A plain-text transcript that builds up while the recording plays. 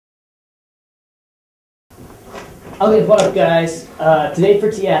Okay, what up guys? Today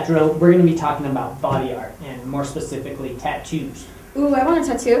for Teatro, we're going to be talking about body art, and more specifically tattoos. Ooh, I want a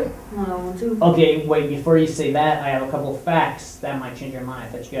tattoo. I want one too. Okay, wait, before you say that, I have a couple of facts that might change your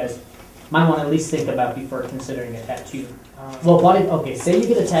mind that you guys might want to at least think about before considering a tattoo. Okay, say you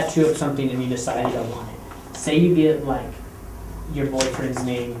get a tattoo of something and you decide you don't want it. Say you get, like, your boyfriend's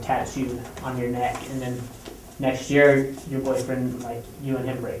name tattooed on your neck, and then next year, your boyfriend, like, you and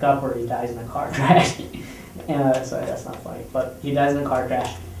him break up or he dies in a car crash. Sorry, that's not funny, but he dies in a car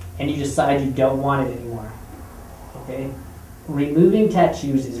crash, and you decide you don't want it anymore, okay? Removing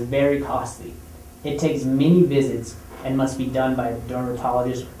tattoos is very costly. It takes many visits and must be done by a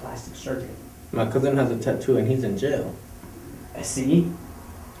dermatologist or plastic surgeon. My cousin has a tattoo and he's in jail. See?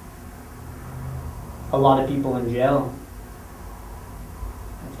 A lot of people in jail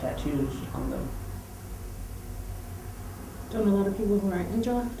have tattoos on them. Don't a lot of people who aren't in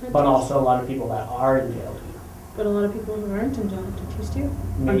jail have tattoos? But also a lot of people that are in jail too. But a lot of people who aren't in jail have tattoos too.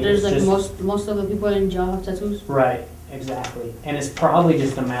 Maybe There's like just, most of the people in jail have tattoos. right, exactly. And it's probably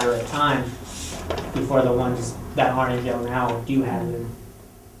just a matter of time before the ones that aren't in jail now do have them.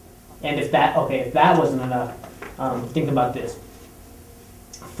 And if that wasn't enough, think about this.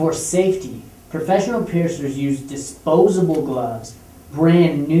 For safety, professional piercers use disposable gloves,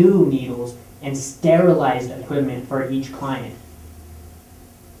 brand new needles, and sterilized equipment for each client.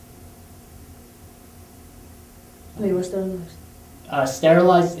 Wait, what's sterilized?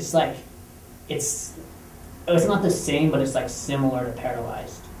 Sterilized is like, it's not the same, but it's like similar to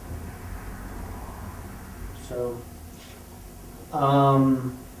paralyzed. So,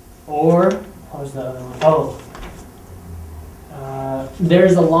 or, what was the other one?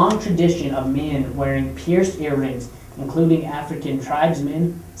 There's a long tradition of men wearing pierced earrings, including African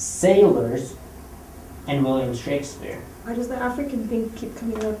tribesmen, sailors, and William Shakespeare. Why does the African thing keep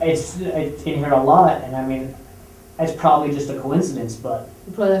coming up? It's in here a lot, and I mean, it's probably just a coincidence, but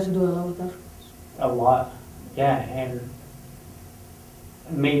You probably have to do a lot with Africans. a lot, yeah, and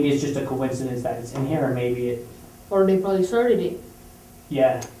maybe it's just a coincidence that it's in here, or maybe it, Or they probably started it.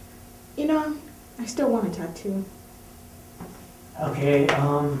 yeah. You know, I still want a tattoo. Okay,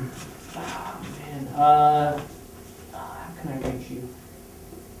 oh man, how can I reach you?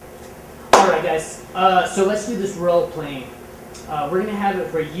 Alright guys, so let's do this role playing. We're gonna have it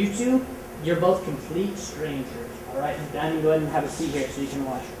for you two. You're both complete strangers, alright? Danny, go ahead and have a seat here so you can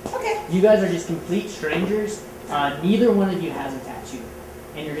watch. Okay. You guys are just complete strangers. Neither one of you has a tattoo.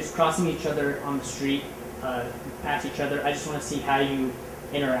 And you're just crossing each other on the street, past each other. I just want to see how you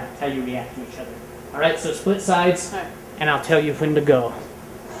interact, how you react to each other. Alright, so split sides, and I'll tell you when to go.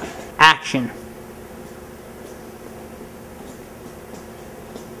 Action.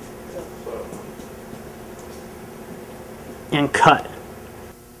 And cut.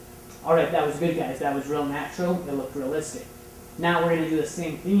 Alright, that was good guys. That was real natural. It looked realistic. Now we're going to do the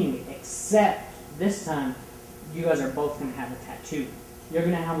same thing, except this time you guys are both going to have a tattoo. You're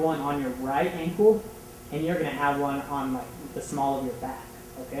going to have one on your right ankle, and you're going to have one on like the small of your back,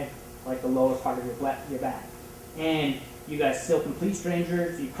 okay? Like the lower part of your back. And you guys still complete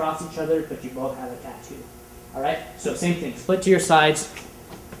strangers. You cross each other, but you both have a tattoo. Alright? So same thing. Split to your sides.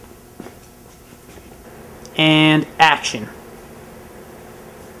 And action.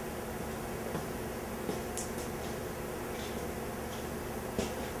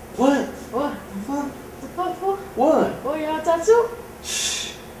 What? What? What? Oh, you have a tattoo?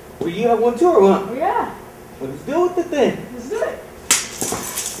 Shh. Well, you have one too or what? Oh, yeah. Well, let's deal with it then. Let's do it.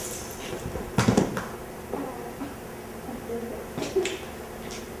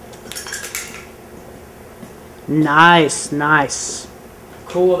 Nice, nice.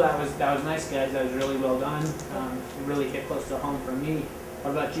 Cool, that was nice guys, that was really well done. It really hit close to home for me.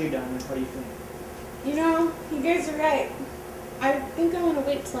 What about you, Diamond? What do you think? You know, you guys are right. I think I'm going to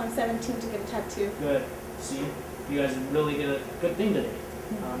wait till I'm 17 to get a tattoo. Good. See? You guys really did a good thing today.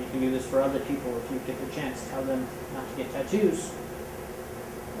 You can do this for other people if you get the chance. Tell them not to get tattoos.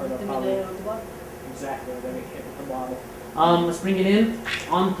 Or they'll probably... Exactly, or they'll get hit with the bottle. Let's bring it in.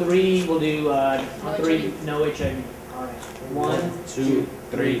 On three, we'll do, on three, no HIV. Alright. 1, 2,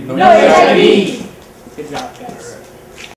 3, No HIV! Good job, guys.